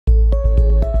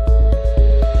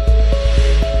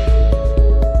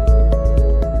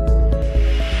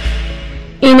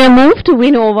move to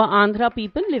win over Andhra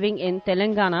people living in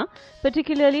Telangana,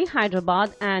 particularly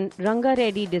Hyderabad and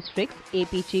Rangareddy districts,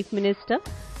 AP Chief Minister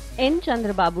N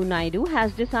Chandrababu Naidu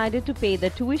has decided to pay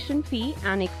the tuition fee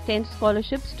and extend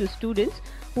scholarships to students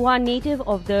who are native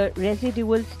of the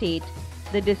residual state.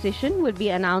 The decision will be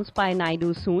announced by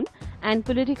Naidu soon, and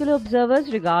political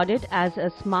observers regard it as a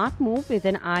smart move with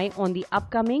an eye on the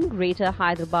upcoming Greater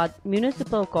Hyderabad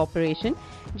Municipal Corporation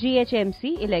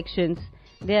 (GHMC) elections.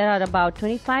 There are about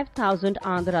 25,000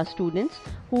 Andhra students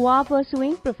who are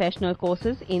pursuing professional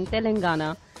courses in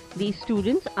Telangana. These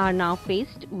students are now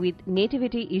faced with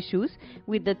nativity issues,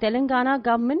 with the Telangana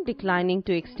government declining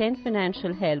to extend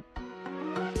financial help.